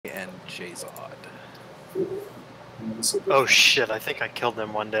Jazod. Oh shit, I think I killed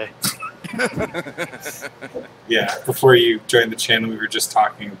them one day. Yeah, before you joined the channel, we were just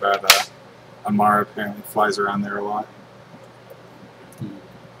talking about Amara apparently flies around there a lot.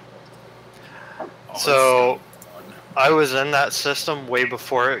 So, I was in that system way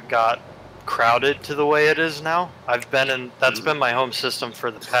before it got crowded to the way it is now. I've been in, that's been my home system for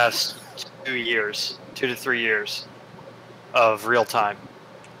the past 2 years, 2 to 3 years of real time.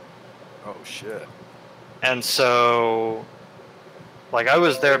 Oh shit. And so, like, I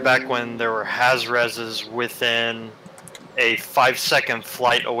was there back when there were Haz-Reses within a 5-second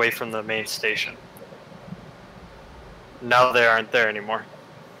flight away from the main station. Now they aren't there anymore.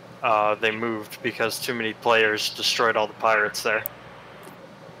 They moved because too many players destroyed all the pirates there.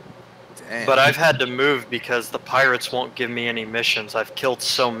 Damn. But I've had to move because the pirates won't give me any missions. I've killed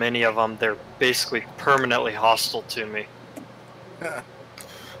so many of them, they're basically permanently hostile to me.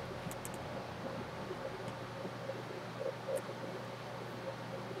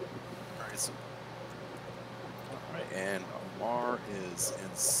 Alright, and Amar is in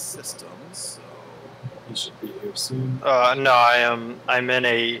systems, so... He should be here soon. No, I'm in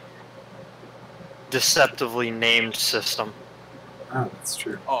a deceptively named system. Oh, that's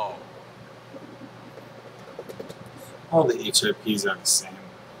true. Oh. All the HIPs are the same.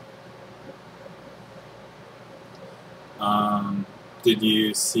 Did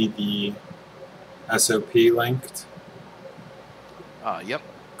you see the SOP linked? Yep.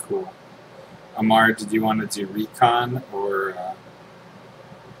 Cool. Amar, did you want to do recon or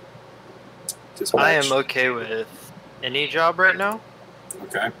dispatch? I am okay with any job right now.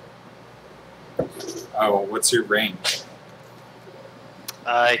 Okay. Oh, what's your range?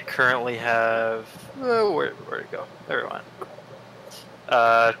 I currently have... where'd it go? There it went.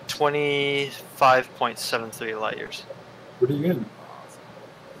 25.73 light years. What are you in?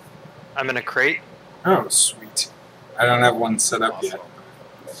 I'm in a crate. Oh, sweet. I don't have one set up Awesome. yet.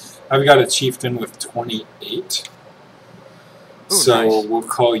 I've got a chieftain with 28. Ooh, So nice. we'll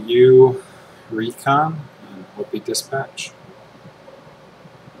call you recon and we'll be dispatch.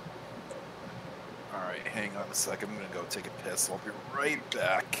 Alright, hang on a second. I'm gonna go take a piss. I'll be right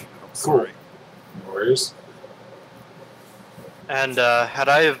back. I'm Cool. sorry. No worries. And had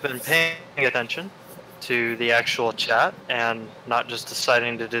I have been paying attention to the actual chat and not just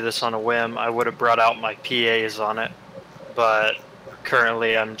deciding to do this on a whim, I would have brought out my PAs on it. But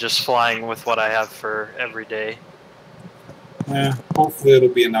currently I'm just flying with what I have for every day. Yeah, hopefully it'll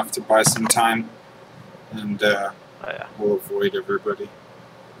be enough to buy some time and Yeah. we'll avoid everybody.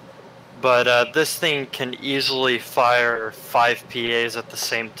 But this thing can easily fire 5 PAs at the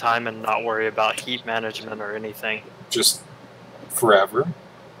same time and not worry about heat management or anything. Just forever.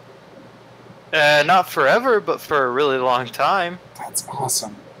 Not forever, but for a really long time. That's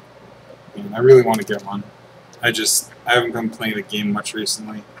awesome. Man, I really want to get one. I haven't been playing the game much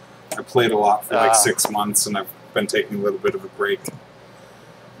recently. I played a lot for like 6 months and I've been taking a little bit of a break.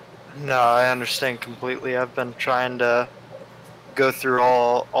 No, I understand completely. I've been trying to go through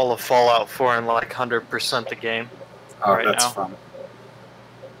all of Fallout 4 in like 100% the game. Oh, Right that's now. fun.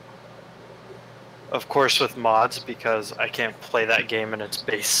 Of course with mods, because I can't play that game in its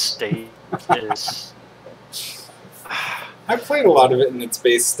base state. It is... I played a lot of it in its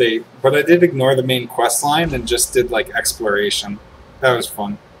base state, but I did ignore the main quest line and just did like exploration. That was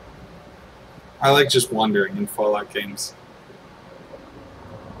fun. I like just wandering in Fallout games.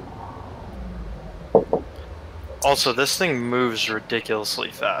 Also, this thing moves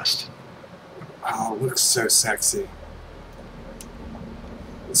ridiculously fast. Oh, it looks so sexy.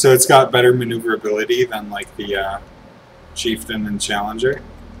 So it's got better maneuverability than like the Chieftain and Challenger.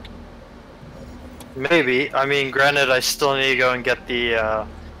 Maybe. I mean, granted, I still need to go and get the,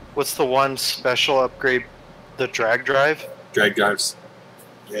 what's the one special upgrade? The drag drive? Drag drives.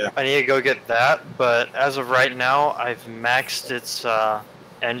 Yeah. I need to go get that, but as of right now, I've maxed its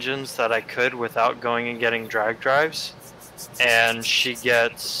engines that I could without going and getting drag drives. And she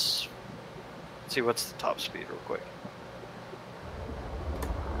gets... Let's see, what's the top speed real quick?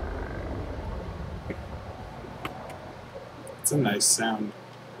 It's a nice sound.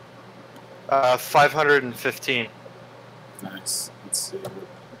 515. Nice. Let's see.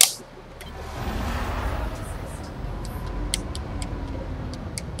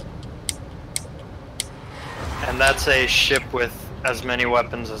 And that's a ship with as many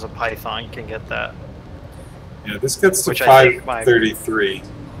weapons as a Python can get that. Yeah, this gets to Which I think my- 533.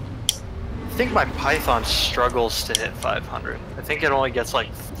 I think my Python struggles to hit 500. I think it only gets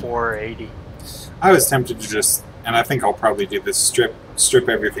like 480. I was tempted to just, and I think I'll probably do this, strip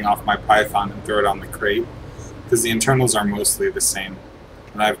everything off my Python and throw it on the crate, because the internals are mostly the same.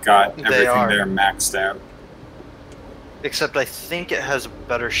 And I've got They everything are. there maxed out. Except I think it has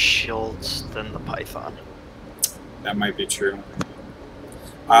better shields than the Python. That might be true.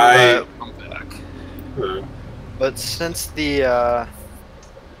 But, I'm back. but since they've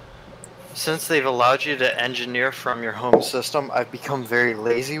allowed you to engineer from your home system, I've become very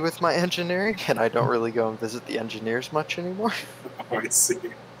lazy with my engineering, and I don't really go and visit the engineers much anymore. Oh, I see.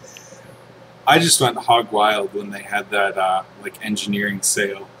 I just went hog wild when they had that like engineering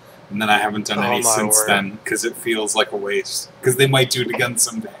sale, and then I haven't done any since then because it feels like a waste. Because they might do it again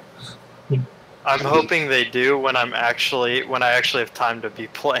someday. I'm hoping they do when I actually have time to be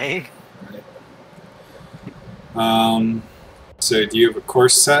playing. Right. So do you have a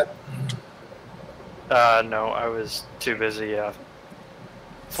course set? No, I was too busy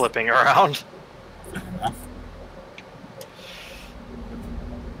flipping around. Fair enough.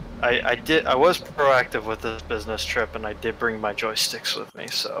 I was proactive with this business trip, and I did bring my joysticks with me,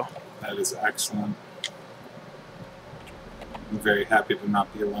 so. That is excellent. I'm very happy to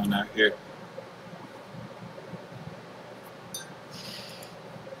not be alone out here.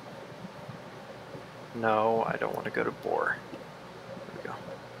 No, I don't want to go to Boar. There we go.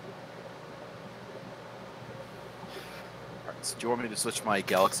 Alright, so do you want me to switch my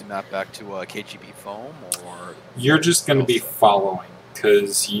galaxy map back to KGB foam, or You're just going to be following,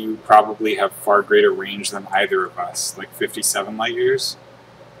 because you probably have far greater range than either of us, like 57 light years.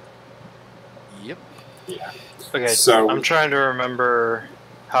 Yep. Yeah. Okay, So I'm trying to remember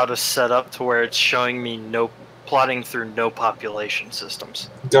how to set up to where it's showing me plotting through no population systems.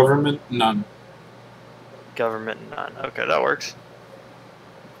 government, none. Government, none. Okay, that works.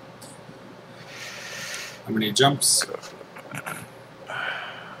 How many jumps?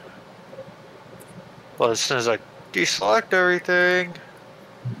 Well, as soon as I deselect everything.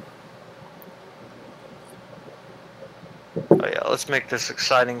 Oh yeah, let's make this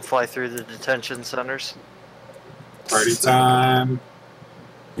exciting. Fly through the detention centers. Party time.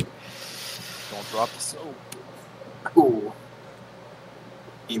 Don't drop the soap. Ooh.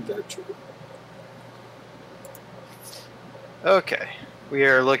 Ain't that true? Okay, we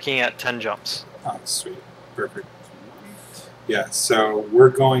are looking at 10 jumps. Oh, sweet. Perfect. Yeah, so we're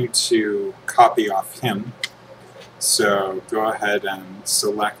going to copy off him. So go ahead and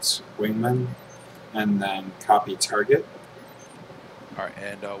select Wingman, and then copy target. Alright,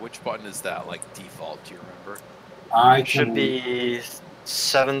 and which button is that, like, default, do you remember? I It should can- be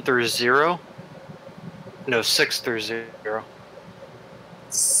 7 through 0. No, 6 through 0.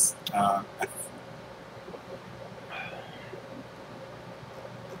 I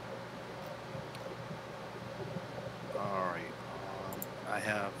Alright, I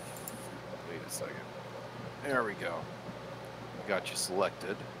have... Wait a second. There we go. Got you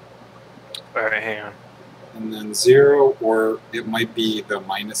selected. Alright, hang on. And then 0, or it might be the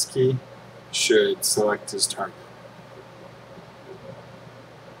minus key, should select his target.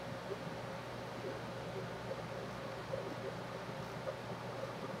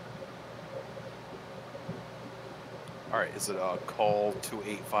 Alright, is it call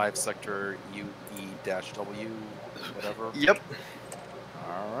 285 sector UE-W, whatever? Yep.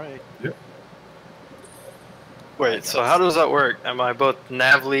 Alright. Yep. Wait, so how does that work? Am I both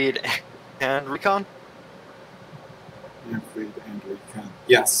nav lead and recon? Airfleet and recon.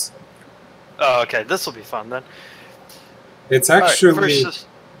 Yes. Oh, okay. This will be fun then. It's All right, actually first,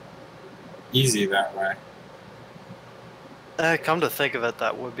 easy that way. come to think of it,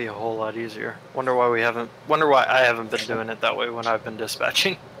 that would be a whole lot easier. Wonder why I haven't been doing it that way when I've been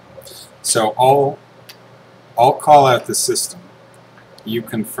dispatching. So I'll call out the system. You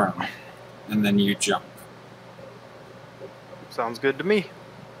confirm, and then you jump. Sounds good to me.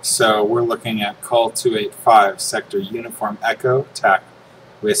 So we're looking at call 285 sector uniform echo tac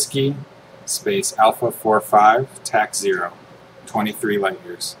whiskey space alpha 45 tac 0 23 light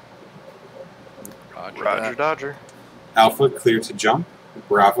years. Roger, Roger, that. Dodger. Alpha clear to jump.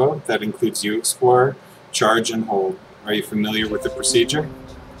 Bravo, that includes you, Explorer. Charge and hold. Are you familiar with the procedure?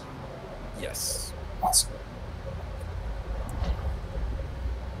 Yes. Awesome.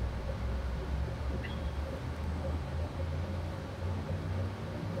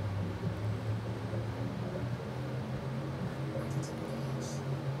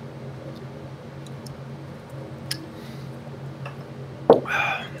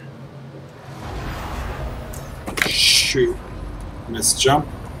 Shoot. Miss jump.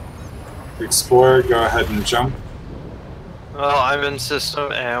 Explorer, go ahead and jump. Well, I'm in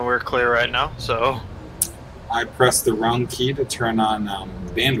system and we're clear right now, so I pressed the wrong key to turn on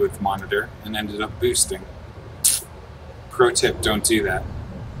bandwidth monitor and ended up boosting. Pro tip, don't do that.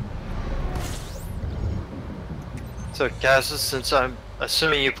 Cassis, since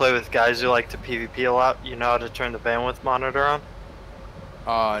assuming you play with guys who like to PvP a lot, you know how to turn the bandwidth monitor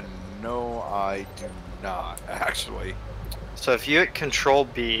on? No, I do not, actually. So if you hit Control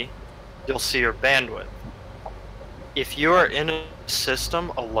B, you'll see your bandwidth. If you are in a system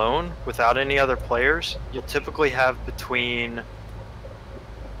alone without any other players, you'll typically have between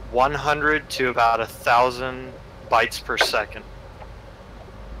 100 to about 1,000 bytes per second.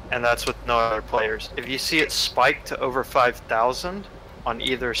 And that's with no other players. If you see it spike to over 5,000 on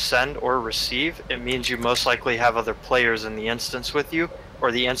either send or receive, it means you most likely have other players in the instance with you,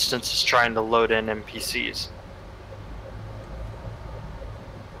 or the instance is trying to load in NPCs.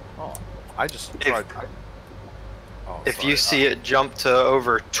 Oh, I just tried. Oh, If sorry, you see it jump to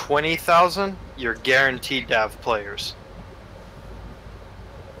over 20,000, you're guaranteed to have players.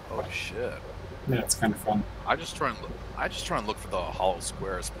 Oh shit! Yeah, it's kind of fun. I just try and look for the hollow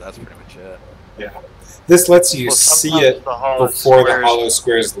squares, but that's pretty much it. Yeah. This lets you Well, see sometimes it the hollow before the squares- hollow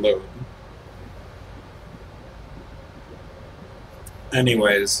squares load.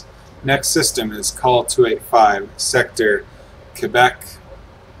 Anyways, next system is Call 285, Sector Quebec,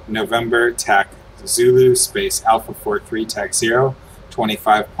 November, TAC Zulu, space Alpha 43, TAC 0,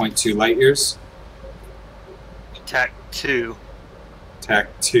 25.2 light years. TAC 2. TAC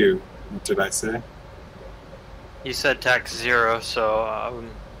 2, what did I say? You said TAC 0, so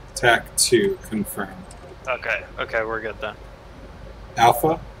TAC 2, confirmed. okay, we're good then.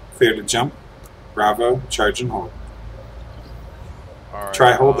 Alpha, clear to jump. Bravo, charge and hold. All right,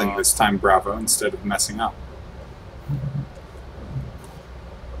 Try holding this time, Bravo, instead of messing up.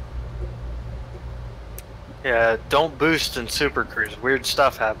 Yeah, don't boost in Super Cruise. Weird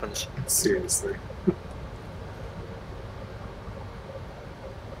stuff happens. Seriously.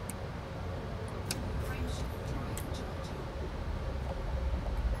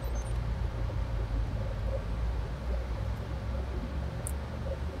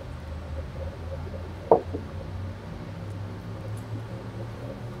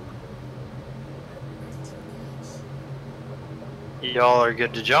 Y'all are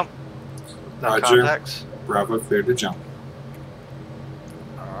good to jump? No Roger. contacts? Bravo, clear to jump.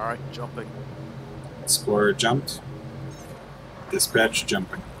 All right, jumping. Explorer jumped. Dispatch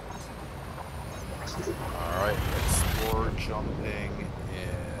jumping. All right, Explorer jumping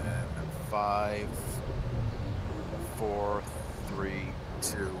in 5, 4, 3,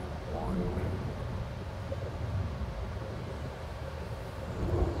 2, 1.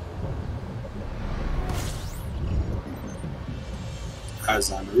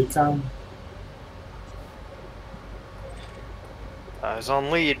 Eyes on recon. Eyes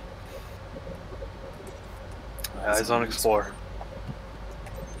on lead. Eyes on Explorer.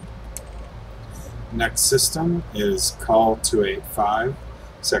 Next system is Call 285,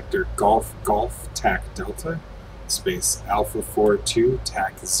 Sector Golf Golf, TAC Delta, space Alpha 42,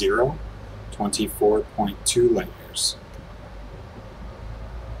 TAC 0, 24.2 light years.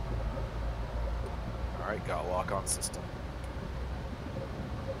 All right, got lock on system.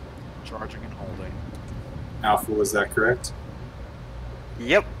 Charging and holding. Alpha, was that correct?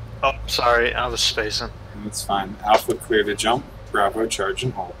 Yep. Oh, sorry, I was spacing. That's fine. Alpha, clear to jump. Bravo, charge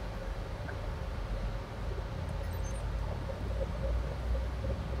and hold.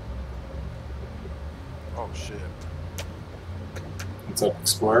 Oh shit. What's up,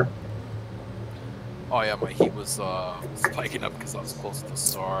 Explorer? Oh yeah, my heat was spiking up because I was close to the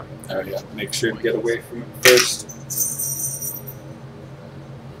star. Oh yeah, make sure to get away from it first.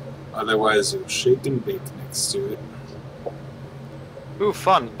 Otherwise, you'll shake and bake next to it. Ooh,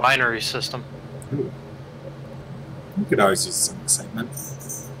 fun. Binary system. Ooh. You could always use some excitement.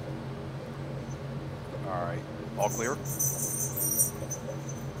 All right, all clear.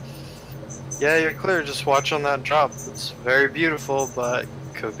 Yeah, you're clear. Just watch on that drop. It's very beautiful, but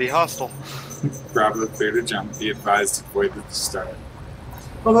could be hostile. Bravo, clear to jump. Be advised to avoid the start.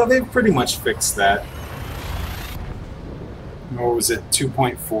 Although they've pretty much fixed that. What was it,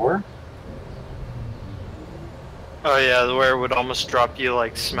 2.4? Oh yeah, where it would almost drop you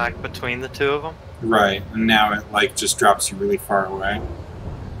like smack between the two of them. Right, and now it like just drops you really far away.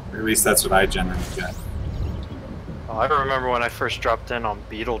 Or at least that's what I generally get. Oh, I remember when I first dropped in on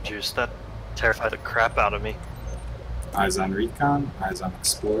Beetlejuice. That terrified the crap out of me. Eyes on Recon, eyes on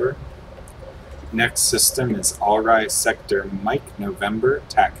Explorer. Next system is Alrai Sector Mike November,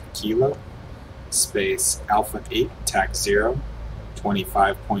 TAC Kilo, space Alpha 8, TAC 0,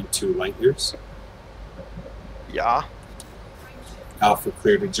 25.2 light years. Yeah. Alpha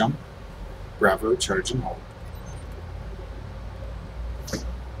clear to jump. Bravo, charge and hold.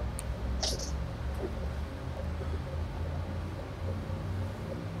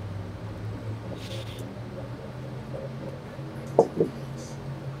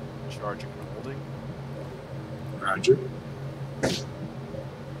 Charging and holding. Roger.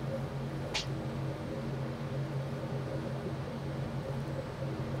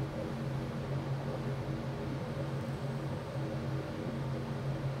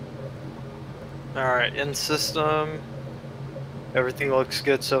 Alright, in system. Everything looks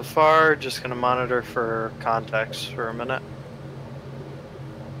good so far. Just gonna monitor for contacts for a minute.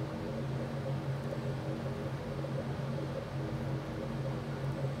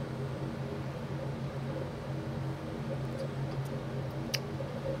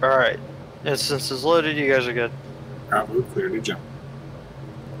 Alright, instance is loaded, you guys are good. Bravo, clear to jump.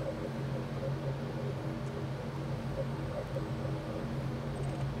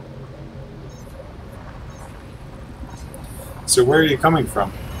 So where are you coming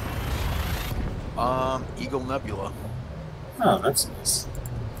from? Eagle Nebula. Oh, that's nice.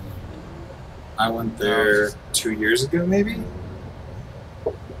 I went there 2 years ago, maybe?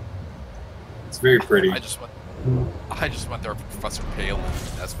 It's very pretty. I just went there with Professor Palin.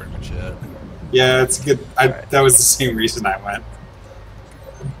 That's pretty much it. Yeah, it's good. That was the same reason I went.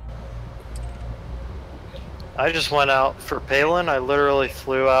 I just went out for Palin. I literally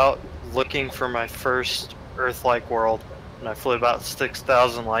flew out looking for my first Earth-like world. And I flew about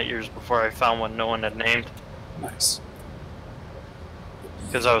 6,000 light years before I found one no one had named. Nice.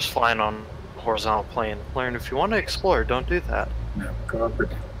 Because I was flying on a horizontal plane. Learn, if you want to explore, don't do that. No, go up or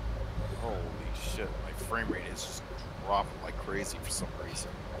down. Holy shit, my frame rate is just dropping like crazy for some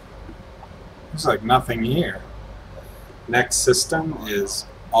reason. There's like nothing here. Next system is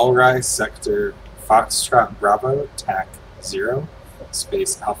Allrise Sector Foxtrot Bravo TAC 0,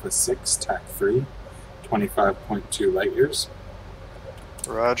 Space Alpha 6 TAC 3, 25.2 light years.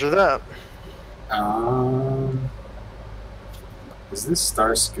 Roger that. Is this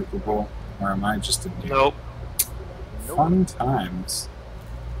star scoopable, or am I just a noob? Nope. Fun times.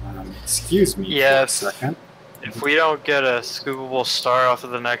 Excuse me for a second. If we don't get a scoopable star off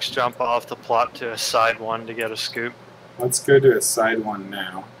of the next jump, I'll have to plot to a side one to get a scoop. Let's go to a side one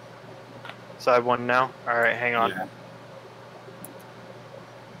now. Side one now? Alright, hang on. Yeah.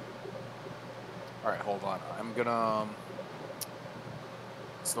 Alright, hold on. I'm gonna...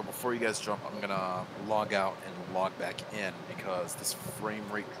 So before you guys jump, I'm gonna log out and log back in because this frame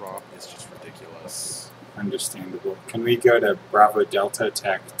rate drop is just ridiculous. Understandable. Can we go to Bravo Delta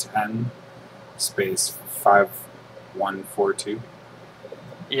TAC 10, space 5142?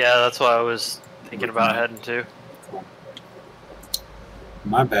 Yeah, that's what I was thinking about heading to. Cool.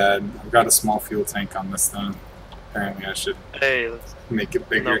 My bad. I've got a small fuel tank on this thing. Apparently I should make it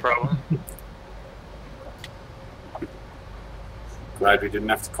bigger. No problem. Glad we didn't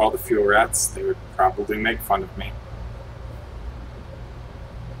have to call the fuel rats. They would probably make fun of me.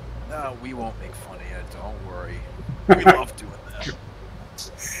 No, we won't make fun of you. Don't worry. We love doing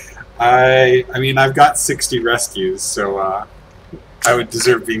that. I mean, I've got 60 rescues, so I would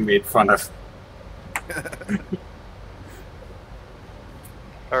deserve being made fun of.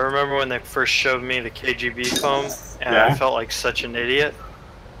 I remember when they first showed me the KGB foam, and I felt like such an idiot.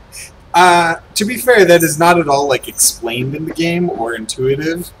 To be fair, that is not at all like explained in the game or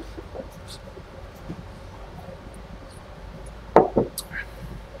intuitive.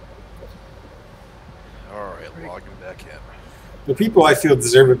 Alright, logging back in. The people I feel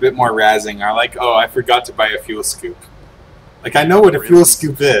deserve a bit more razzing are like, oh, I forgot to buy a fuel scoop. Like, I know what a fuel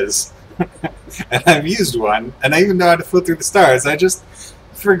scoop is, and I've used one, and I even know how to filter the stars. I just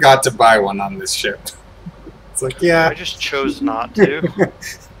forgot to buy one on this ship. It's like, yeah. I just chose not to.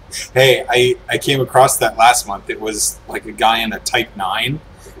 Hey, I came across that last month. It was like a guy in a Type 9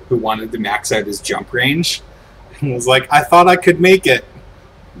 who wanted to max out his jump range. And was like, I thought I could make it.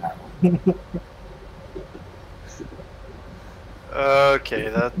 No. Okay,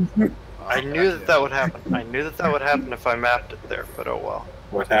 that... I knew that would happen. I knew that would happen if I mapped it there, but oh well.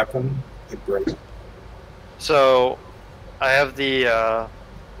 What happened? It broke. So, I have the,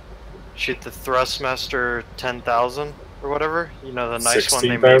 shoot, the Thrustmaster 10,000 or whatever. You know, the nice one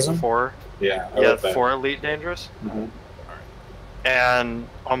they made before. Yeah, for Elite Dangerous. Mm-hmm. And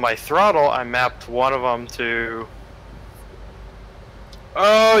on my throttle, I mapped one of them to...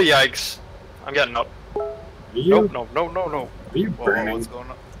 Oh, yikes. I'm getting up. Nope, no. Are you burning? What's going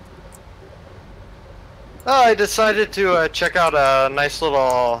on? Oh, I decided to check out a nice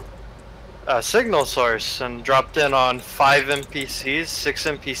little signal source and dropped in on 5 NPCs, 6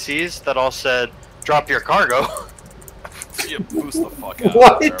 NPCs that all said, drop your cargo. You boost the fuck out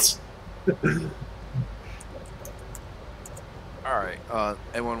What? Alright,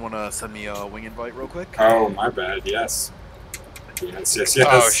 anyone want to send me a wing invite real quick? Oh, my bad, yes. Yes.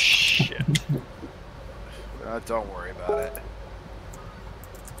 Oh, shit. Don't worry about it.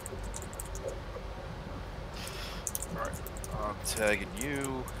 tagging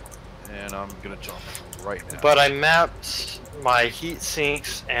you, and I'm gonna jump right now. But I mapped my heat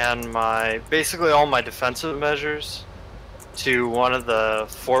sinks and basically all my defensive measures to one of the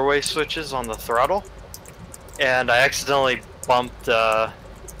 4-way switches on the throttle, and I accidentally bumped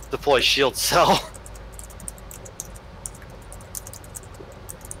deploy shield cell.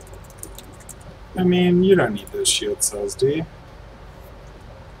 I mean, you don't need those shield cells, do you?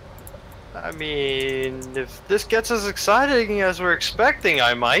 I mean, if this gets as exciting as we're expecting,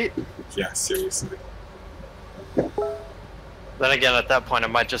 I might. Yeah, seriously. Then again, at that point, I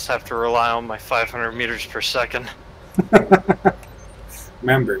might just have to rely on my 500 meters per second.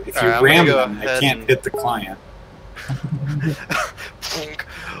 Remember, if you Alright, ram go them, I ahead can't and- hit the client.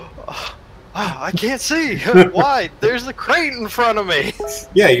 I can't see. Why? There's the crate in front of me.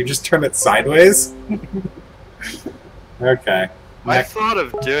 Yeah, you just turn it sideways. Okay. I Next. thought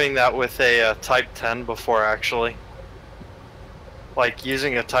of doing that with a Type 10 before, actually. Like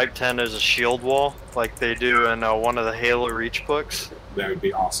using a Type 10 as a shield wall, like they do in one of the Halo Reach books. That would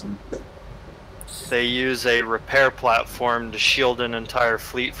be awesome. They use a repair platform to shield an entire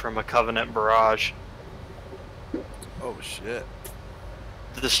fleet from a Covenant barrage. Oh shit.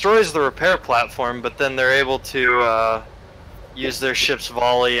 It destroys the repair platform, but then they're able to use their ship's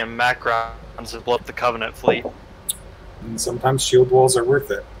volley and MAC rounds to blow up the Covenant fleet. And sometimes shield walls are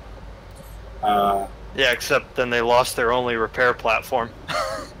worth it. Yeah, except then they lost their only repair platform.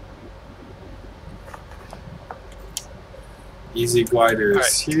 Easy gliders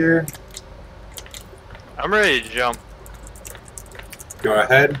Alright. here. I'm ready to jump. Go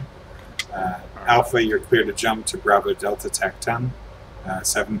ahead. Alpha, you're clear to jump to Bravo Delta Tech 10.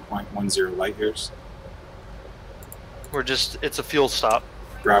 7.10 light years. It's a fuel stop.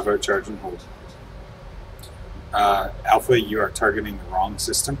 Bravo, charge and hold. Alpha, you are targeting the wrong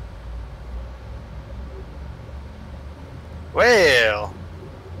system. Well,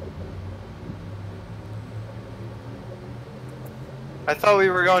 I thought we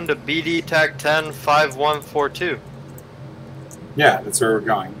were going to BD Tag 10 5142. Yeah, that's where we're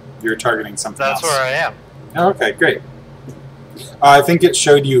going. You're targeting something That's else. where I am. Oh, okay, great. I think it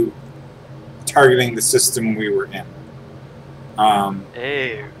showed you targeting the system we were in.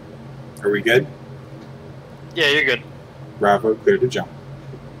 Hey. Are we good? Yeah, you're good. Bravo, clear to jump.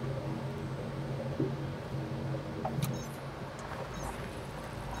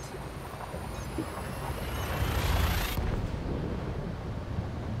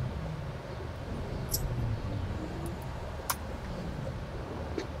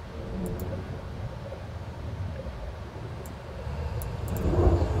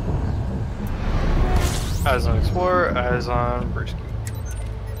 Eyes on Explorer, eyes on Brewski.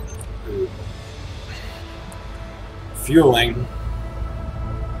 Ooh. Fueling.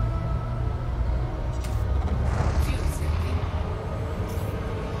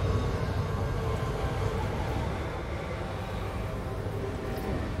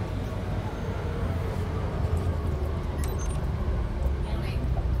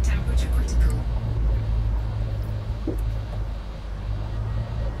 Temperature critical.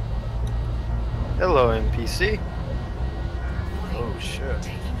 Hello, NPC. Oh shit.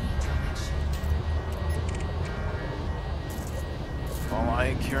 Taking heat damage. Well, I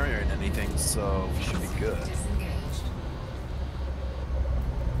ain't carrying anything, so we should be good. Disengaged.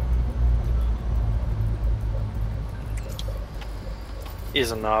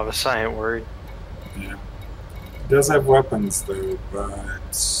 He's a novice, I ain't worried. Yeah. He does have weapons, though, but...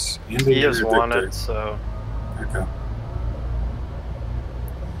 And He is interdictor. wanted, so... Okay.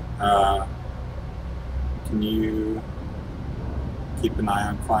 Can you keep an eye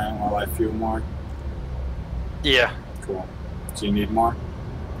on client while I fuel more? Yeah. Cool. Do you need more?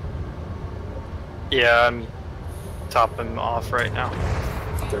 Yeah, I'm topping off right now.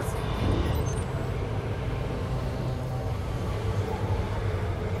 Okay.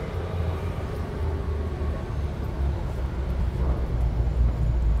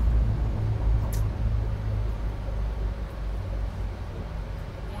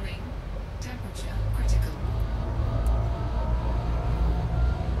 Warning. Temperature critical.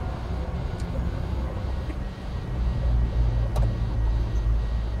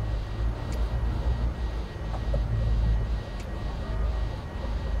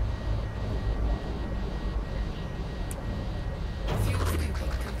 Fuel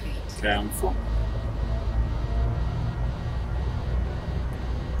complete. Okay, I'm full.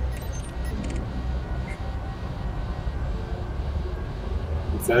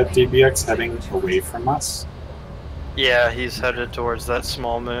 Is that DBX heading away from us? Yeah, he's headed towards that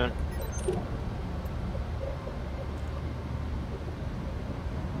small moon.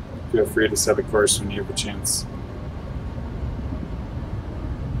 Feel free to set a course when you have a chance.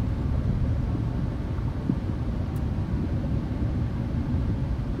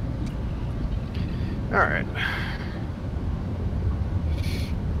 All right.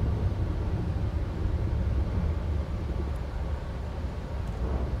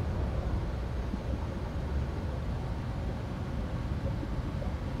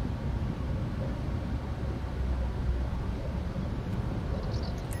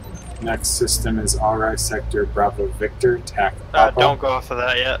 Next system is RI Sector Bravo Victor, TAC Papa. Don't go off of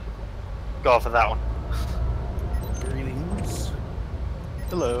that yet. Go off of that one. Greetings.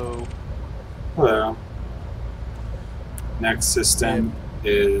 Hello. Hello. Next system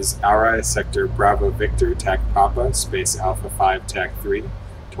is RI Sector Bravo Victor, TAC Papa, Space Alpha 5, TAC 3,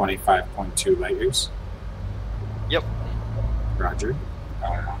 25.2 light years. Yep. Roger.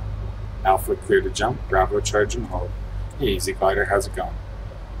 Alpha clear to jump, Bravo charge and hold. Hey, Easy Glider, how's it going?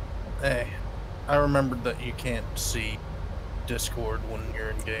 Hey, I remembered that you can't see Discord when you're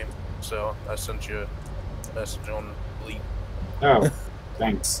in game, so I sent you a message on Leap. Oh,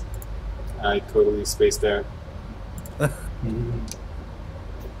 thanks. I totally spaced out.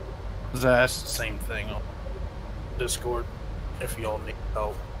 Cause I asked the same thing on Discord if y'all need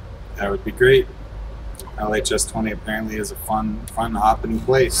help. That would be great. LHS 20 apparently is a fun hopping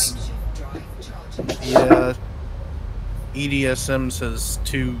place. Frameshift drive charging. Yeah, EDSM says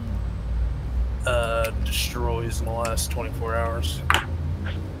 2 destroys in the last 24 hours.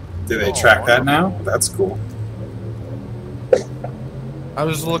 Do they Oh, track that wow. now? That's cool. I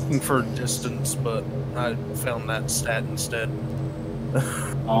was looking for distance, but I found that stat instead.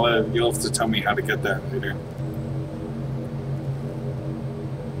 You'll have to tell me how to get that later.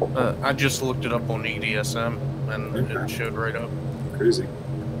 I just looked it up on EDSM, and Okay. it showed right up. Cruising.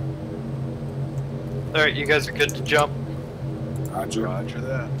 All right, you guys are good to jump. Roger. Roger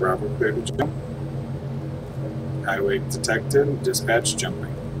that. Bravo clear to jump. Highway detected. Dispatch jumping.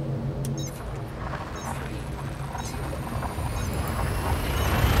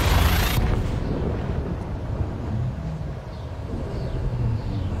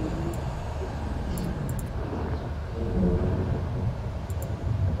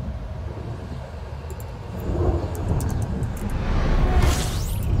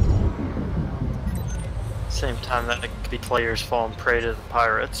 Same time that it could be players falling prey to the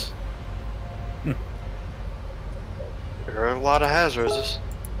pirates. There are a lot of hazards.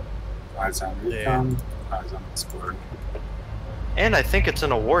 Eyes on Yeah. recon. Eyes on explorer. And I think it's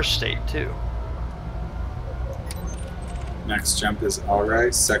in a war state, too. Next jump is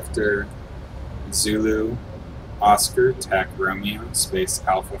Alright. Sector Zulu Oscar, TAC Romeo, Space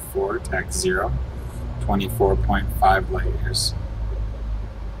Alpha 4, TAC 0, 24.5 light years.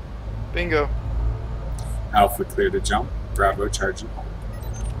 Bingo. Alpha clear to jump. Bravo charge and hold.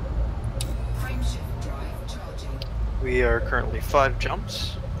 Frameshift drive charging. We are currently 5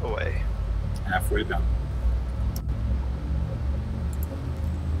 jumps away. Halfway done.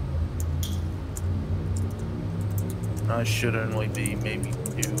 I should only be maybe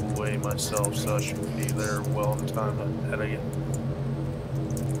 2 away myself, so I should be there well in time ahead of you.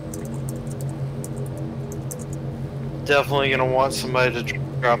 Definitely gonna want somebody to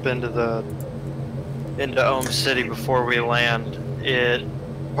drop into Ohm City before we land.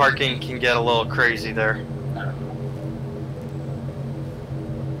 Parking can get a little crazy there.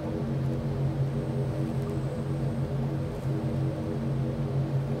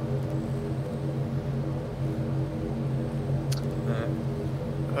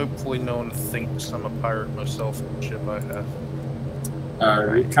 Hopefully no one thinks I'm a pirate myself in the ship I have.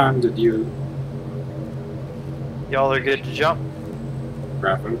 Recon, did you? Y'all are good to jump.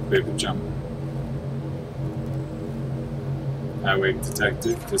 Bravo clear to jump. Highway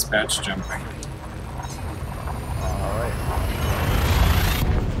detected. Dispatch jumping. Alright.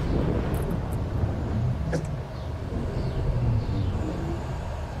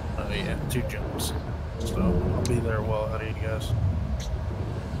 Oh yeah, 2 jumps. So I'll be there well ahead of you guys.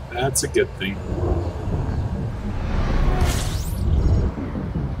 That's a good thing.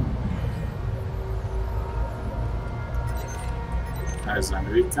 Eyes on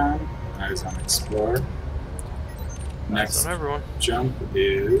recon. Eyes on explorer. Next Nice on everyone. jump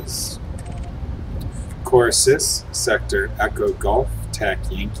is Corsis, Sector Echo Golf, TAC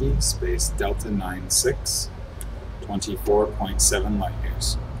Yankee, Space Delta 96, 24.7 light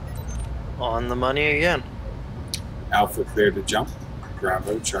years. On the money again. Alpha clear to jump.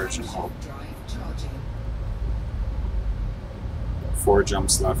 Bravo charge and hold. Frameshift drive charging. 4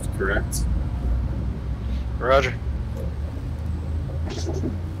 jumps left, correct? Roger.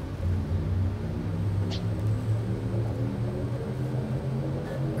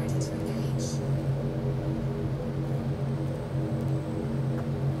 Ready to engage.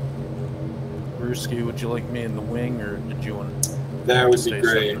 Brewski, would you like me in the wing, or did you want That would be Say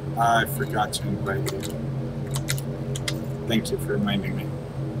great. something. I forgot to invite you. Thank you for reminding me.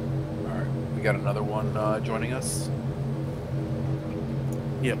 All right, we got another one joining us.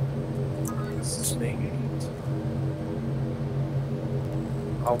 Yep. Snake.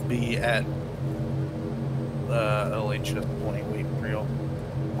 I'll be at LHS 20 week real.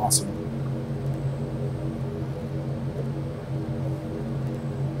 Awesome.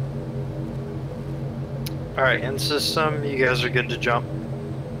 All right, in system, you guys are good to jump.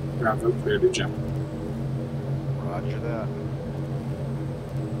 Bravo, clear to jump. Roger that.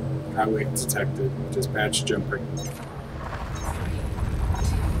 Highway detected. Dispatch jumping.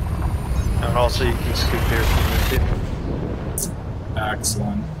 And also, you can scoop here if you need to.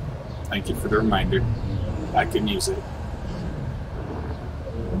 Excellent. Thank you for the reminder. I can use it.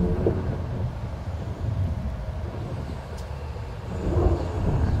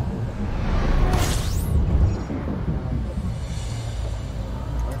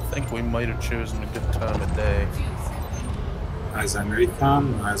 I think we might have chosen a good time of day. Eyes on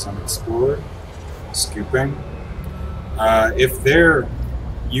recon, eyes on explorer, scooping. If they're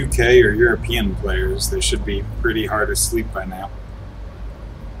UK or European players, they should be pretty hard asleep by now.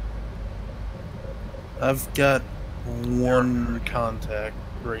 I've got one contact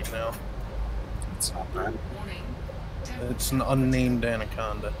right now. It's not bad. Warning. It's an unnamed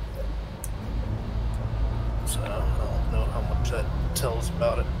anaconda. So I don't know how much that tells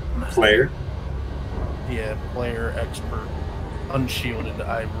about it. Player. Yeah, player, expert, unshielded.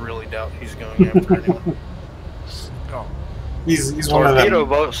 I really doubt he's going after anyone. Oh, He's one of Torpedo them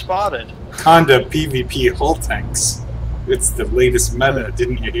boat spotted. Conda PvP hull tanks. It's the latest meta,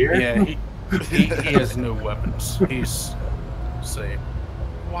 didn't you hear? Yeah, he has no weapons. He's safe.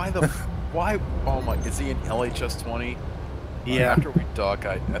 why the? Why? Oh my! Is he in LHS 20? Yeah. After we duck,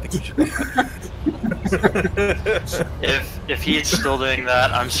 I think we should. If he's still doing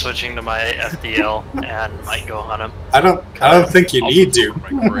that, I'm switching to my FDL and might go hunt him. I don't think you need to.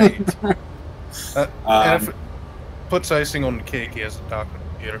 Great. And if it puts icing on the cake, he has a docking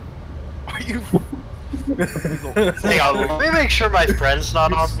computer. Are you? Hang on, let me make sure my friend's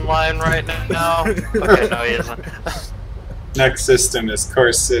not online right now. Okay, no, he isn't. Next system is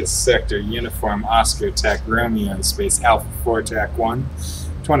Corset Sector Uniform Oscar Tech Romeo Space Alpha 4 Tac 1,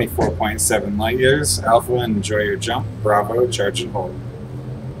 24.7 light years. Alpha, enjoy your jump. Bravo, charge and hold.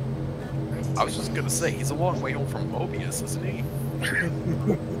 I was just gonna say he's a long way home from Mobius, isn't he?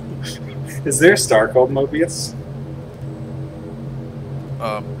 Is there a star called Mobius?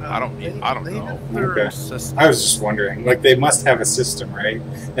 I don't know. Okay. I was just wondering. Like, they must have a system, right?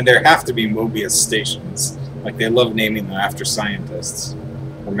 And there have to be Mobius stations. Like, they love naming them after scientists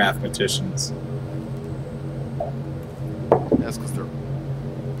or mathematicians. That's because they're.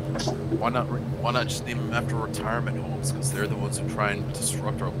 Why not just name them after retirement homes? Because they're the ones who try and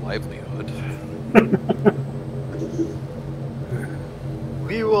disrupt our livelihood.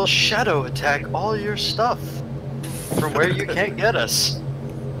 We will shadow attack all your stuff from where you can't get us.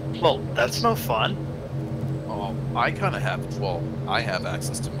 Well, that's no fun. I kind of have. Well, I have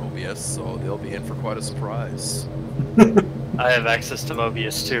access to Mobius, so they'll be in for quite a surprise. I have access to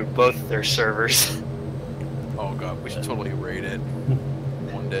Mobius too, both their servers. Oh god, we should totally raid it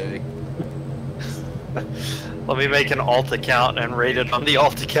one day. Let me make an alt account and raid it on the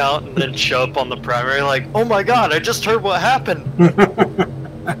alt account and then show up on the primary like, oh my god, I just heard what happened.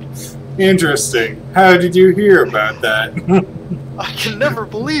 Interesting. How did you hear about that? I can never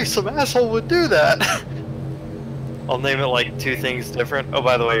believe some asshole would do that. I'll name it like two things different. Oh,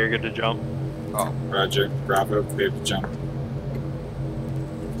 by the way, you're good to jump. Oh, Roger. Bravo, clear to jump.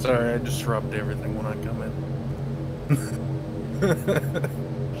 Sorry, I disrupt everything when I come in.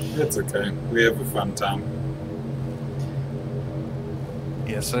 It's okay. We have a fun time.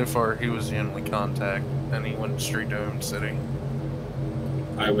 Yeah, so far he was the only contact, and he went straight to Own City.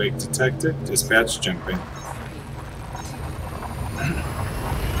 Highway detected. Dispatch jumping.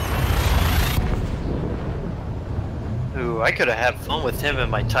 Ooh, I could have had fun with him in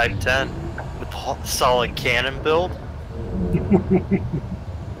my Type 10 with the solid cannon build.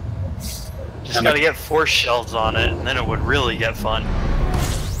 Just gotta get 4 shells on it, and then it would really get fun.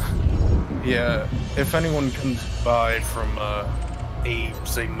 Yeah, if anyone comes by from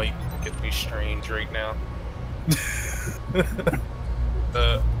Abe's, they might get me strange right now.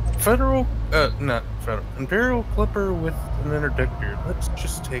 Not Federal. Imperial Clipper with an interdictor. Let's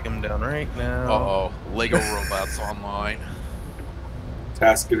just take him down right now. Uh-oh, Lego robots online.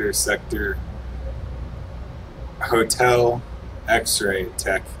 Tasker Sector Hotel X-Ray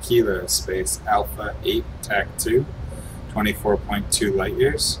Tech Kilo Space Alpha 8 Tac 2, 24.2 light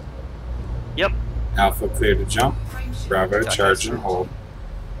years. Yep, Alpha clear to jump. Frameshift. Bravo, Got charge you. and hold.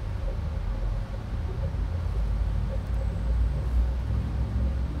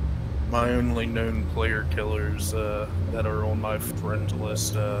 My only known player killers that are on my friends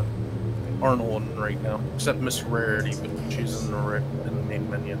list aren't on right now, except Miss Rarity, but she's in the main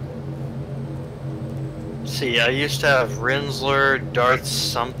menu. See, I used to have Rinsler, Darth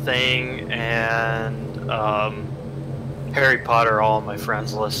something, and Harry Potter all on my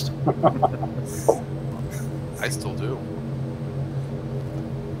friends list. I still do.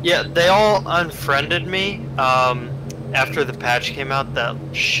 Yeah, they all unfriended me after the patch came out that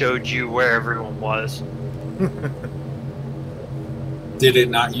showed you where everyone was. Did it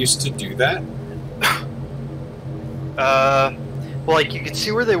not used to do that? Well, like you could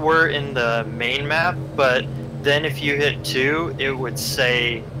see where they were in the main map, but then if you hit 2, it would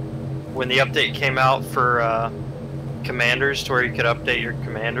say when the update came out for commanders to where you could update your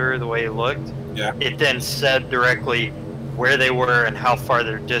commander the way it looked. Yeah. It then said directly where they were and how far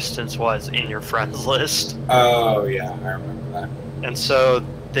their distance was in your friends list. Oh, yeah, I remember that. And so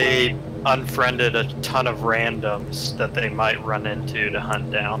they unfriended a ton of randoms that they might run into to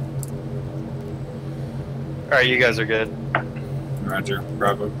hunt down. Alright, you guys are good. Roger.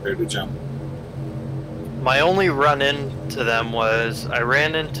 Bravo, clear to jump. My only run into them was I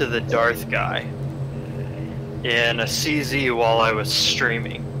ran into the Darth guy in a CZ while I was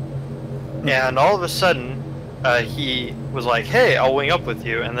streaming. And all of a sudden, he was like, hey, I'll wing up with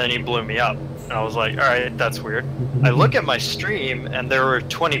you, and then he blew me up. And I was like, alright, that's weird. I look at my stream, and there were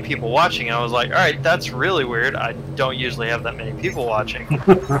 20 people watching, and I was like, alright, that's really weird. I don't usually have that many people watching.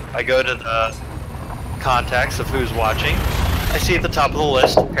 I go to the contacts of who's watching. I see at the top of the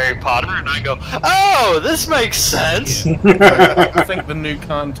list Harry Potter, and I go, oh, this makes sense! I think the new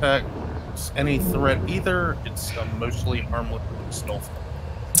contact's any threat either, it's a mostly harmless stealth.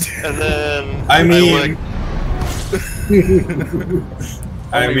 And then I mean, look,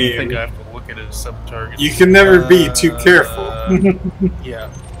 I I don't even think mean, I have to look at his sub-targets. you can never be too careful. Yeah.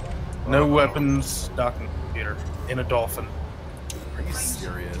 No weapons, docking computer, in a dolphin. Are you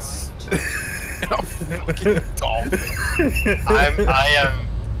serious? I am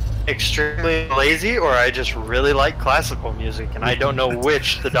extremely lazy, or I just really like classical music, and I don't know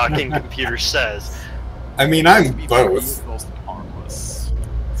which the docking computer says. I mean, I'm both. Vehicles harmless.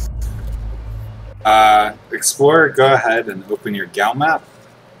 Explorer, go ahead and open your Gal map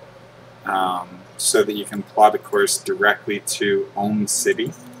so that you can plot a course directly to Ohm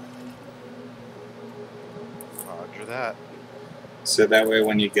City. Roger that. So that way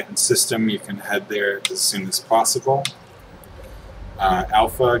when you get in system, you can head there as soon as possible.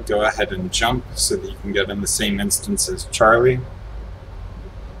 Alpha, go ahead and jump so that you can get in the same instance as Charlie.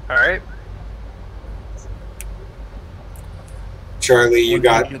 Alright. Charlie, you When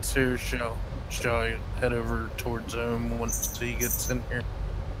got... he gets here, shall I head over towards home once he gets in here?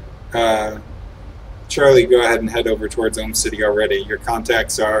 Charlie, go ahead and head over towards Ohm City already. Your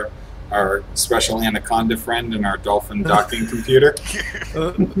contacts are our special anaconda friend and our dolphin docking computer.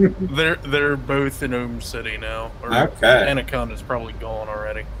 They're both in Ohm City now. Or Okay. Anaconda's probably gone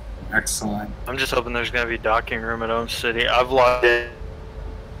already. Excellent. I'm just hoping there's going to be a docking room at Ohm City. I've logged in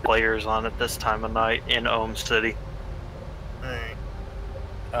players on it this time of night in Ohm City. Alright.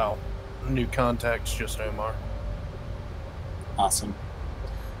 Oh, new contacts, just Omar. Awesome.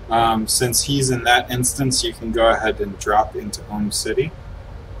 Since he's in that instance, you can go ahead and drop into Ohm City.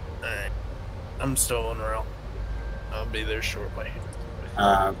 Alright. I'm still on rail. I'll be there shortly.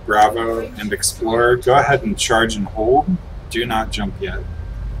 Bravo and Explorer, go ahead and charge and hold. Do not jump yet.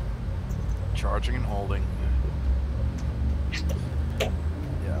 Charging and holding. Yeah.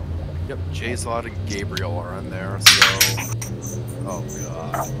 Yep. J-Slot and Gabriel are in there, so. Oh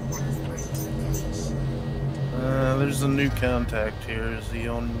god. There's a new contact here. Is he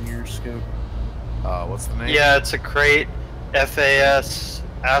on your scope? What's the name? Yeah, it's a crate. FAS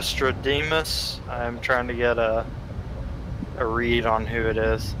Astrodemus. I'm trying to get a read on who it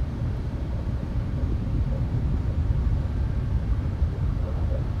is.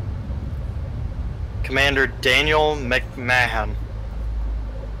 Commander Daniel McMahon.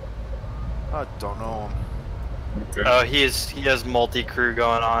 I don't know him. Okay. Oh, he has multi-crew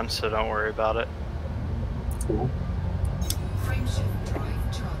going on, so don't worry about it. Cool. Frameshift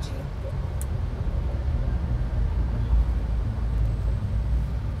drive charging.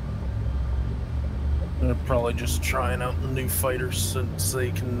 They're probably just trying out the new fighters since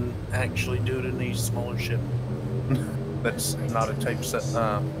they can actually do it in a smaller ship. That's not a Type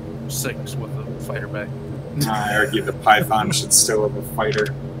 6 with a fighter back. I argue the Python should still have a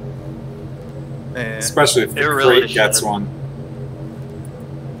fighter. Eh, Especially if the It really crate gets should. one.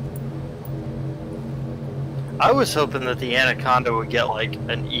 I was hoping that the Anaconda would get like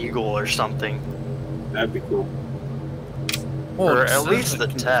an eagle or something. That'd be cool. Well, Or it at says least it the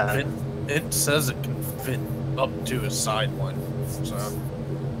can 10. It says it can fit up to a sidewinder. So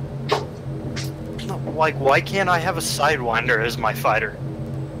Like, why can't I have a Sidewinder as my fighter?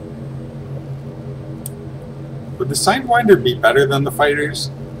 Would the Sidewinder be better than the fighters?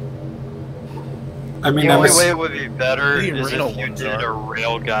 I mean, The I only was, way it would be better The is arena if you ones did a are.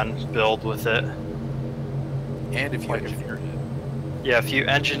 railgun build with it. And if you Like- engineered it. Yeah, if you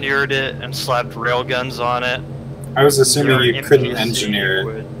engineered it and slapped railguns on it, I was assuming your you couldn't MPC engineer it.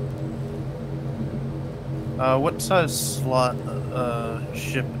 would- what size slot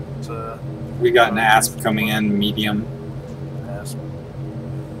ship We got an ASP coming in, medium. has?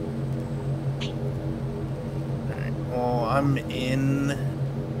 Alright, well, I'm in.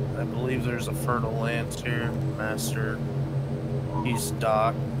 I believe there's a Fertile Lance here. Master. He's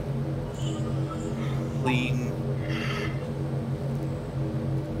docked. Clean.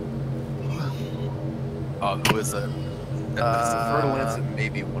 Who is it? Fertile Lance and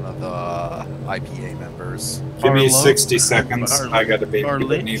maybe one of the IPA members. Give me Arlo? 60 seconds. Arlo? I got a baby Arlo?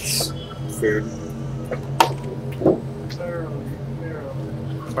 that needs food.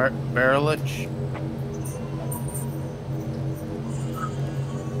 Barrelich.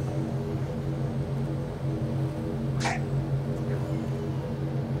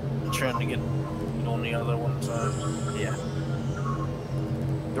 Trying to get on the other one side. Yeah.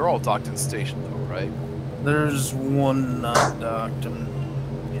 They're all docked in station though, right? There's one not docked and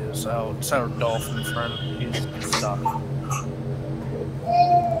is out. It's our dolphin friend. He's docked.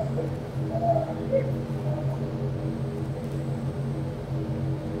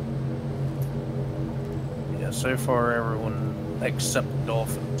 Yeah, so far everyone except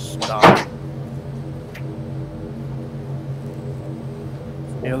dolphins docked.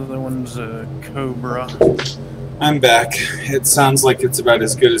 The other one's a Cobra. I'm back. It sounds like it's about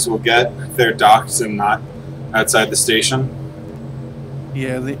as good as we'll get. They're docked and not outside the station.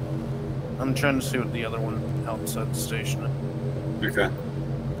 Yeah, I'm trying to see what the other one outside the station is. Okay.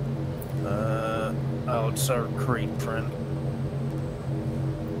 Oh, it's our Crete friend.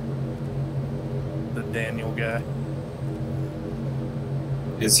 The Daniel guy.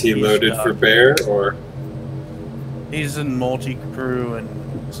 Is he He's loaded for docked. bear or? He's in multi-crew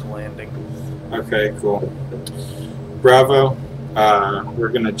and he's landing. Okay, cool. Bravo. We're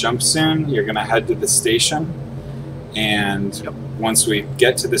gonna jump soon. You're gonna head to the station, and once we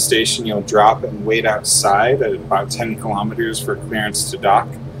get to the station, you'll drop and wait outside at about 10 kilometers for clearance to dock.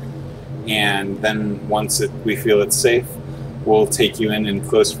 And then once we feel it's safe, we'll take you in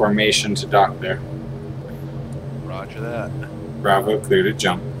close formation to dock there. Roger that. Bravo, clear to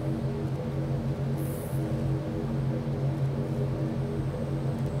jump.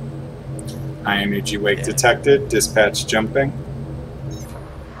 High energy wake detected. Dispatch jumping.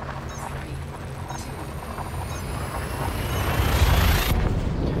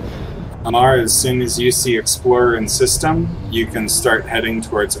 Amar, as soon as you see Explorer in system, you can start heading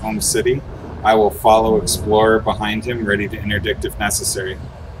towards Home City. I will follow Explorer behind him, ready to interdict if necessary.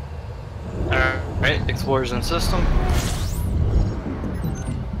 Alright, Explorers in system.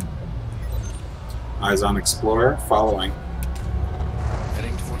 Eyes on Explorer, following.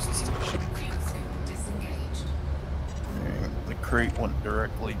 Heading towards the station. Disengaged. The Crete went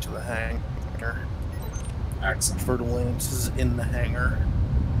directly to the hangar. Excellent. Fertile Lance is in the hangar.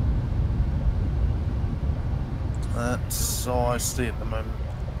 That's all I see at the moment.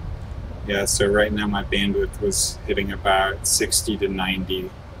 Yeah, so right now my bandwidth was hitting about 60 to 90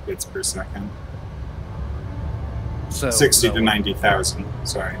 bits per second. So 60 no to one- 90,000,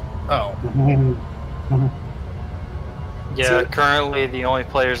 sorry. Oh, Yeah, So- currently the only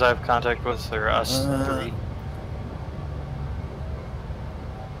players I have contact with are us three.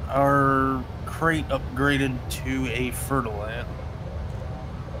 our Crate upgraded to a Fertile Lance.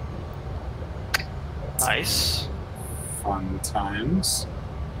 Nice. Fun times.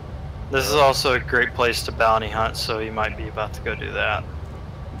 This is also a great place to bounty hunt, so you might be about to go do that.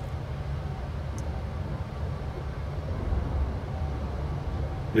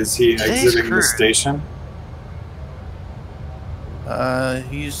 Is he Today's exiting crew. the station?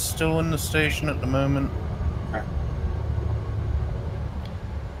 He's still in the station at the moment. Okay.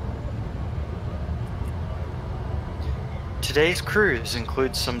 Today's cruise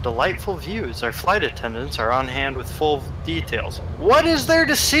includes some delightful views. Our flight attendants are on hand with full details. What is there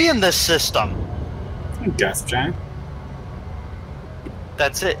to see in this system? Gas giant.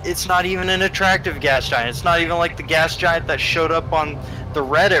 That's it. It's not even an attractive gas giant. It's not even like the gas giant that showed up on the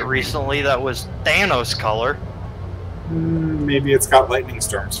Reddit recently that was Thanos color. Maybe it's got lightning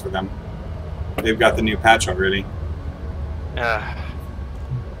storms for them. They've got the new patch already. I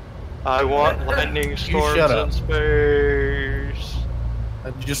want lightning storms shut up. in space. I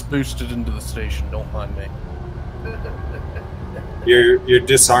just boosted into the station. Don't mind me. You're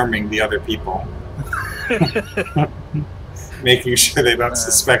disarming the other people, making sure they don't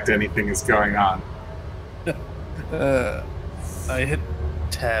suspect anything is going on. I hit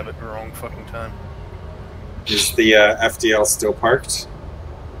tab at the wrong fucking time. Is the FDL still parked?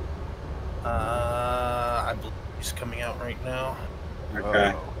 I believe he's coming out right now.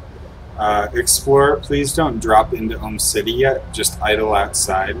 Okay. Explorer, please don't drop into Ohm City yet. Just idle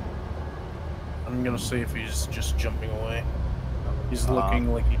outside. I'm gonna see if he's just jumping away. He's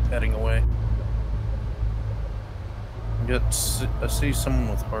looking like he's heading away. I see someone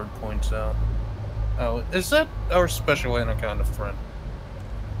with hard points out. Oh, is that our special Anaconda friend?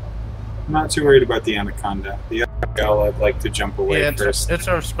 I'm not too worried about the Anaconda. The FDL, I'd like to jump away first. It's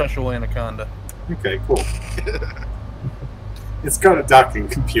our special Anaconda. Okay, cool. It's got a docking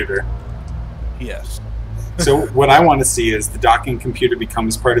computer. Yes. So what I want to see is the docking computer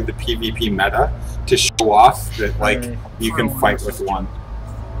becomes part of the PvP meta to show off that, like, you can fight with one.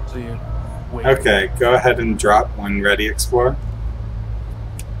 See you. Wait. Okay, go ahead and drop when ready, Explorer.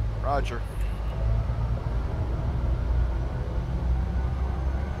 Roger.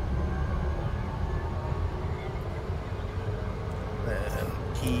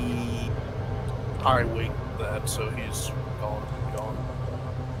 And I wait that, so he's gone.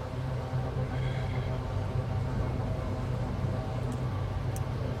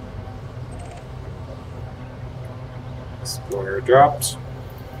 Explorer dropped.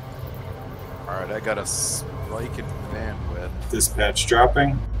 Alright, I got a spike in bandwidth. Dispatch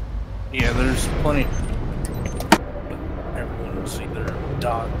dropping. Yeah, there's plenty. Everyone's either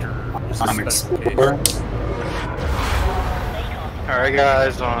docked or is a On special Explorer. case. Alright,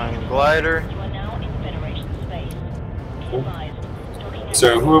 guys, on glider.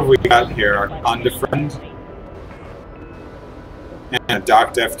 So who have we got here? Our Honda friend? And a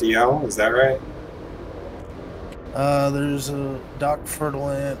docked FDL, is that right? There's a docked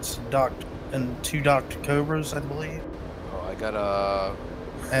Fertilance, docked, and 2 docked Cobras, I believe, Oh, I got a...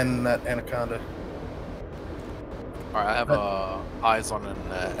 and that Anaconda. Alright, I have eyes on an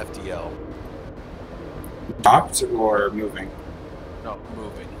FDL. Docked or moving? No,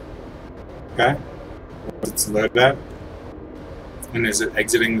 moving. Okay. What's its load at? And is it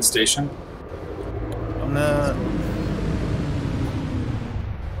exiting the station? I'm not.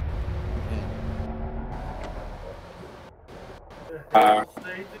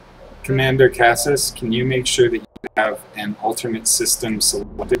 Commander Cassis, can you make sure that you have an alternate system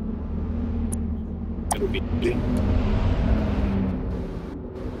selected? It'll be easy.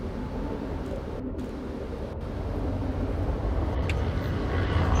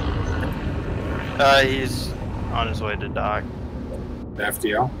 He's on his way to dock. The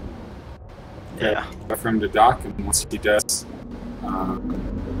FDL? Okay. Yeah. Wait for him to dock, and once he does,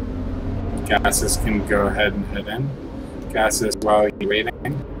 Cassis can go ahead and head in. Cassis, while you're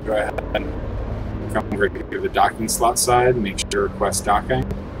waiting, go ahead and come over to the docking slot side, make sure to request docking.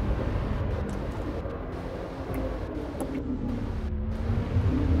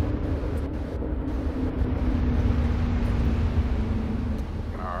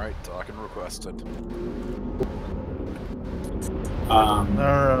 Alright, docking requested.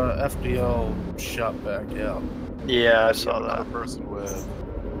 Our FDL shot back out. Yeah, I saw Another that. person with...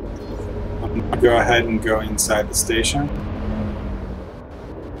 Go ahead and go inside the station.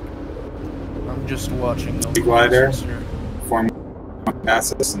 I'm just watching. Big glider. Form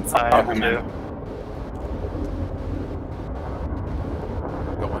Cassis and I follow have him to. in.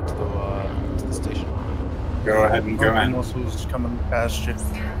 Going to the station. Go ahead and go in. Almost was coming past you.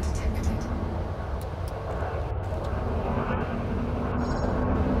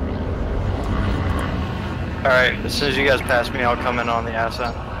 Alright, as soon as you guys pass me, I'll come in on the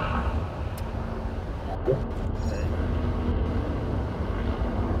ascent.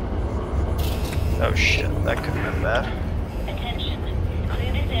 Oh shit, that could have been bad. Attention.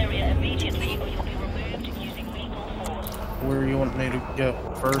 Clear this area immediately or you'll be removed using lethal force. Where you want me to go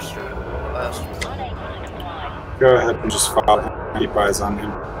first or last? Unable to comply. Go ahead and just follow him. Keep eyes on him.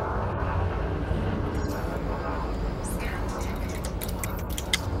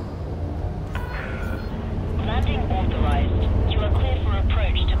 Landing authorized. You are cleared for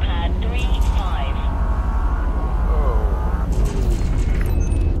approach to pad 3-5.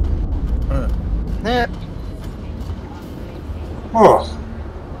 Oh. Eh. Oh.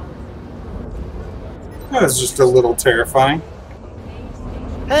 That was just a little terrifying.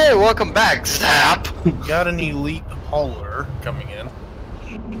 Hey, welcome back, Zap! Got an elite hauler coming in.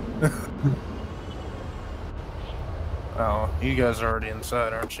 Oh, you guys are already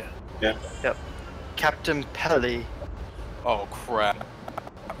inside, aren't you? Yeah. Yep. Captain Pelly. Oh crap!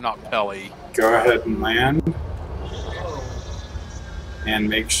 Not Pelly. Go ahead and land. And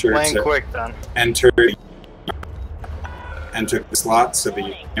make sure Land to quick then. enter the slot so that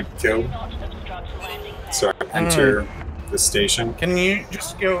you can't be killed. So enter the station. Can you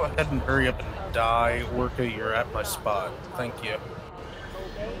just go ahead and hurry up and die, Orca? You're at my spot. Thank you.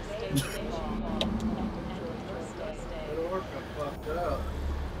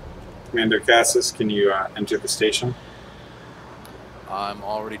 Commander Cassis, can you enter the station? I'm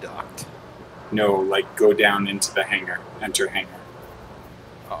already docked. No, like go down into the hangar. Enter hangar.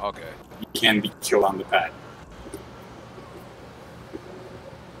 Oh, okay. You can be killed on the pad.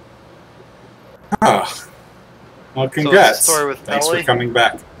 Oh. Well, congrats. story with Thanks Pelly? for coming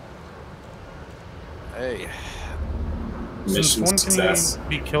back. Hey. Mission Since when success.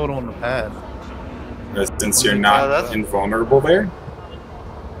 can you be killed on the pad? Since you're not that's- invulnerable there?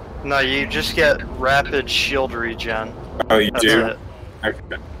 No, you just get rapid shield regen. Oh, you That's do? it. Okay.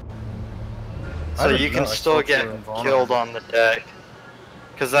 So I didn't you know. can I still thought you get were invulnerable. killed on the deck.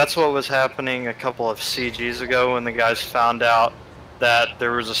 Because that's what was happening a couple of CGs ago when the guys found out that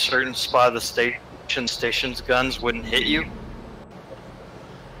there was a certain spot of the station's guns wouldn't hit you.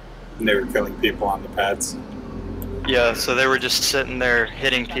 And they were killing people on the pads. Yeah, so they were just sitting there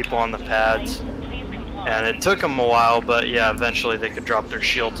hitting people on the pads. And it took them a while, but yeah, eventually they could drop their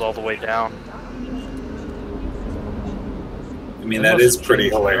shields all the way down. I mean, They that must is pretty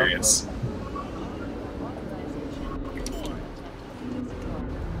change that up, hilarious.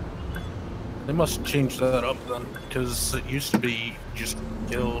 They must change that up then, because it used to be just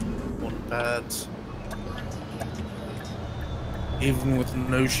killed on the pads. Even with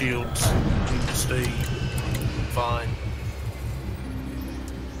no shields, you can stay fine.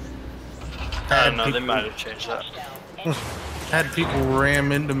 I don't know, they might have changed that. Had people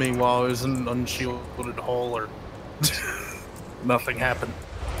ram into me while I was in an unshielded hull, or nothing happened.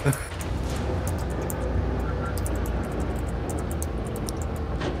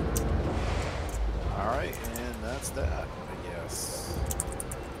 Alright, and that's that, I guess.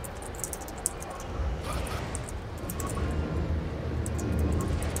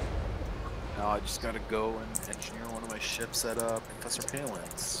 Now I just gotta go and engineer one of my ships at Professor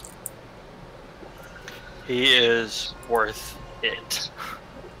Palin's. He is worth it.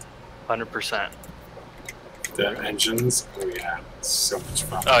 100%. The engines, oh yeah, it's so much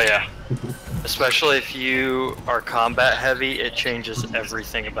fun. Oh yeah. Especially if you are combat heavy, it changes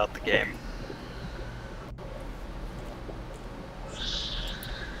everything about the game.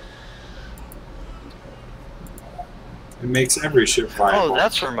 It makes every ship viable. Oh,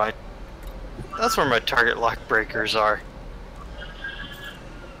 that's where my target lock breakers are.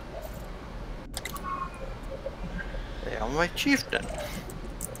 They are my chieftain.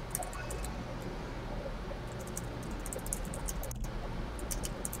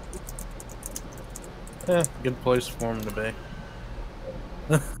 Good place for him to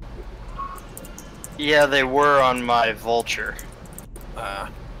be. Yeah, they were on my vulture, Ah,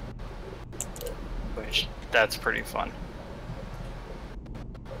 which that's pretty fun.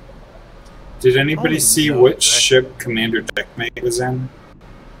 Did anybody Oh, see no, which okay. ship Commander Checkmate was in?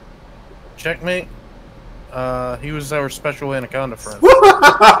 checkmate. He was our special anaconda friend.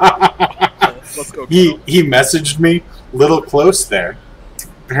 Let's go. he messaged me, little close there.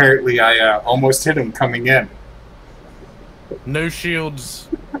 Apparently, I almost hit him coming in. No shields.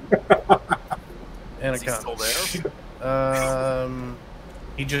 Is he Anaconda. still there?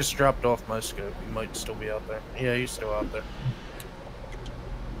 He just dropped off my scope. He might still be out there. Yeah, he's still out there.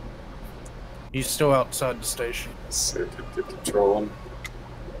 He's still outside the station. So to control him.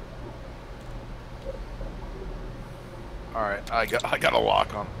 Alright, I got a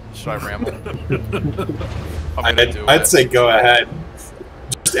lock on. Should I ramble? I'm gonna do I'd it. say go ahead.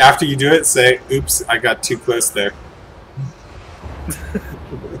 Just after you do it, say, "Oops, I got too close there."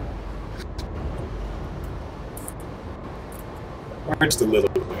 Or just a little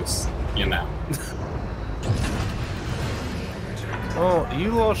close, you know. Oh, you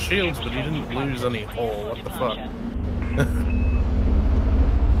lost shields, but you didn't lose any hull. What the fuck?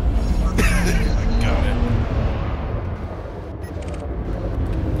 Got it.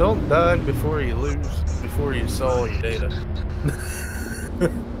 Don't die before you lose, before you saw all your data.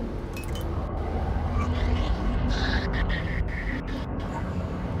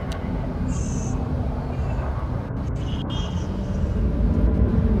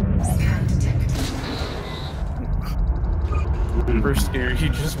 First gear, you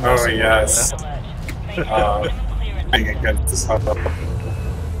just Oh messed yes. I can get this up.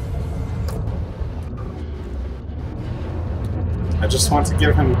 just want to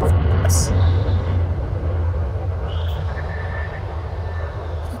give him this.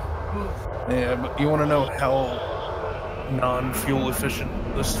 Yeah, but you want to know how non-fuel efficient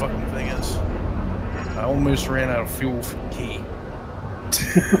this fucking thing is? I almost ran out of fuel for key.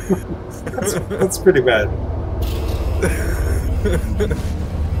 That's pretty bad.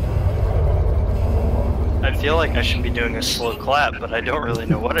 I feel like I should be doing a slow clap, but I don't really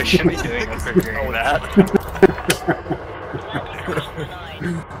know what I should be doing after hearing that.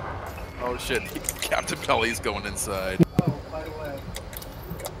 Oh shit, Captain Pelly's going inside.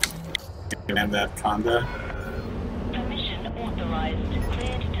 And that condo. Permission authorized.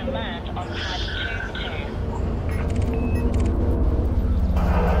 Cleared to land on pad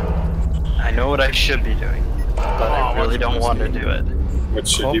 2-2. I know what I should be doing, but I really don't want to do it. What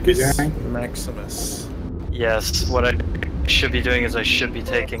should you be Focus doing? Maximus. Yes, what I should be doing is I should be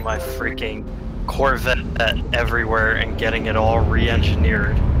taking my freaking Corvette everywhere and getting it all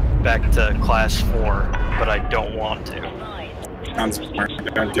re-engineered back to class 4, but I don't want to. Sounds smart.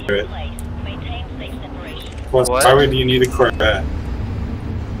 Don't do it. Maintain safe separation. Plus, What? why would you need a Corvette?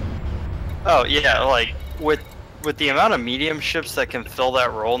 Oh yeah, like with the amount of medium ships that can fill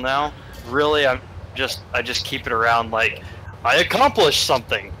that role now, really I just keep it around like I accomplished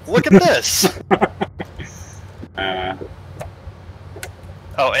something. Look at this.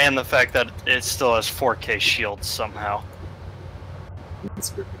 Oh, and the fact that it still has 4K shields somehow.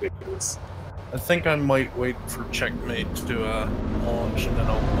 That's ridiculous. I think I might wait for checkmate to launch and then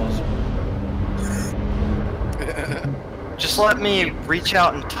I'll pause. Just let me reach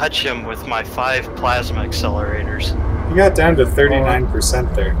out and touch him with my 5 plasma accelerators. You got down to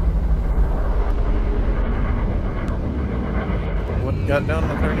 39% there. What got down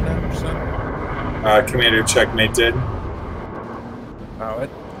to 39%? Commander checkmate did. Oh, it.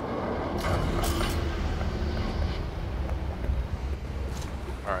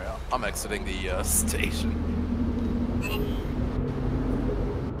 Alright, I'm exiting the station.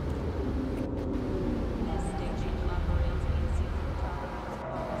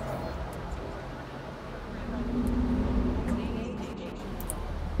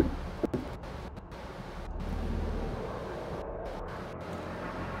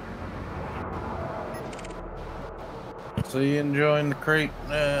 So you enjoying the crate,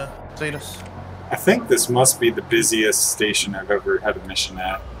 Zetas? I think this must be the busiest station I've ever had a mission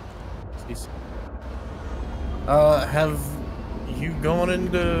at. Have you gone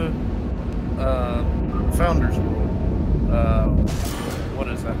into Founders? What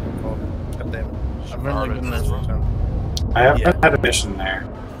is that called? God damn it. I've only been there for time. I haven't Yeah. had a mission there.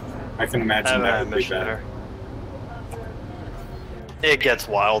 I can I imagine haven't that had a would be mission bad. there. It gets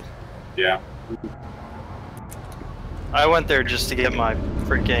wild. Yeah. I went there just to get my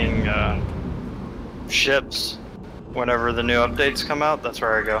freaking ships. Whenever the new updates come out, that's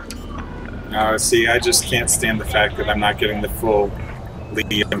where I go. See, I just can't stand the fact that I'm not getting the full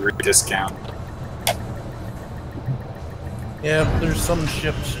Iridium discount. Yeah, but there's some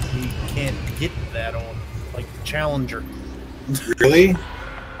ships you can't get that on, like the Challenger. Really?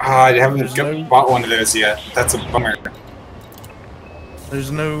 I haven't There's no- bought one of those yet. That's a bummer.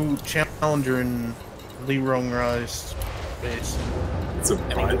 There's no Challenger in Lee Rise base It's a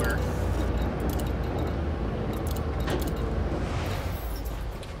butt. anywhere.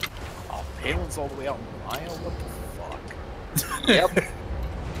 Oh, payload's all the way out in Mile? What the fuck? Yep.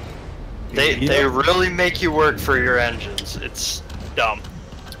 They really make you work for your engines. It's dumb.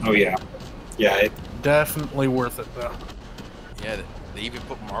 Oh yeah. Yeah, Definitely worth it though. Yeah, they even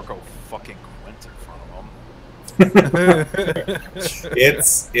put Marco fucking Quint in front of them.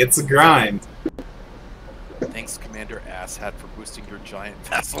 it's a grind. Thanks, Commander Asshat, for boosting your giant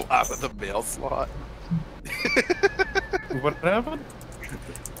vessel out of the mail slot. What happened?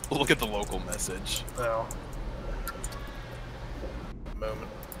 Look at the local message. Oh. Moment.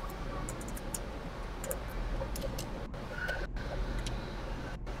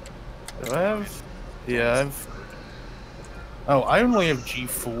 Do I have? Yeah, I've. Oh, I only have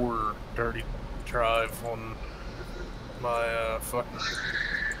G4 dirty drive on my fucking.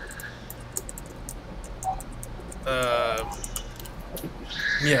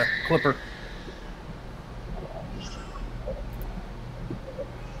 Yeah, Clipper.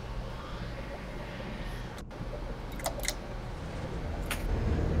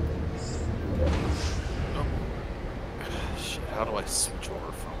 Shit, how do I switch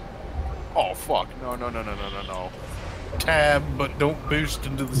over from... Oh, fuck. No. Tab, but don't boost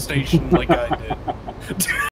into the station like I did.